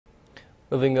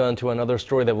Moving on to another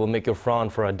story that will make you frown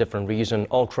for a different reason.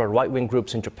 Ultra-right-wing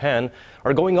groups in Japan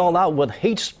are going all out with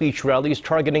hate speech rallies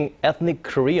targeting ethnic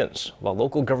Koreans. While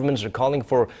local governments are calling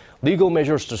for legal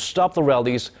measures to stop the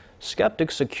rallies,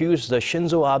 skeptics accuse the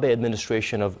Shinzo Abe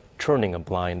administration of turning a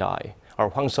blind eye. Our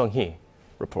Hwang Sung-hee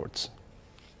reports.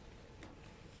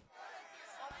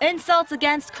 Insults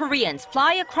against Koreans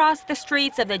fly across the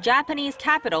streets of the Japanese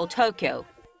capital, Tokyo.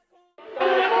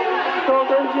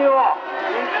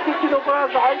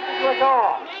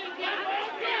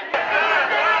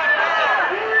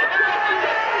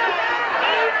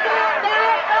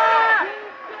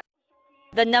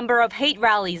 The number of hate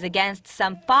rallies against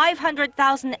some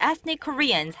 500,000 ethnic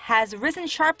Koreans has risen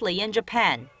sharply in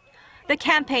Japan. The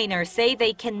campaigners say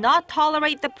they cannot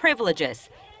tolerate the privileges,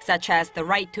 such as the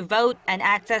right to vote and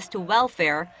access to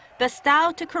welfare,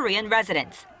 bestowed to Korean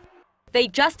residents. They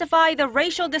justify the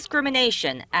racial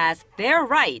discrimination as their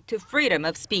right to freedom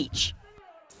of speech.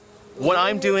 What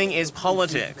I'm doing is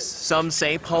politics. Some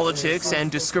say politics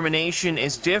and discrimination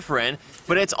is different,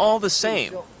 but it's all the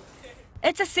same.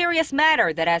 It's a serious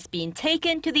matter that has been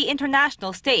taken to the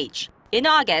international stage. In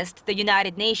August, the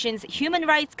United Nations Human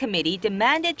Rights Committee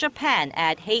demanded Japan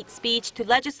add hate speech to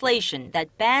legislation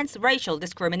that bans racial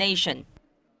discrimination.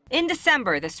 In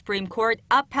December, the Supreme Court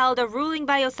upheld a ruling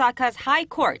by Osaka's High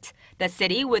Court, the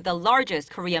city with the largest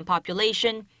Korean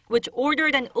population, which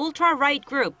ordered an ultra-right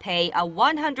group pay a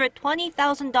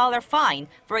 $120,000 fine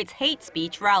for its hate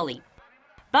speech rally.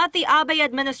 But the Abe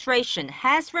administration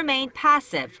has remained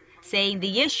passive, saying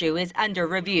the issue is under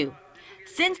review.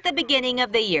 Since the beginning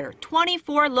of the year,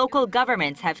 24 local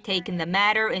governments have taken the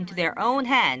matter into their own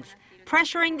hands,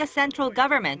 pressuring the central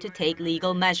government to take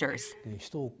legal measures.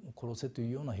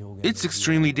 It's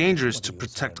extremely dangerous to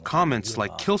protect comments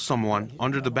like kill someone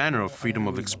under the banner of freedom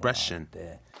of expression.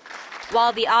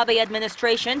 While the Abe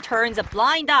administration turns a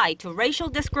blind eye to racial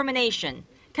discrimination,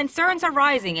 concerns are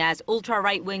rising as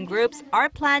ultra-right-wing groups are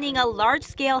planning a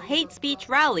large-scale hate speech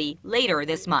rally later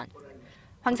this month.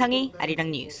 Hwang Sung-hee, Arirang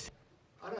News.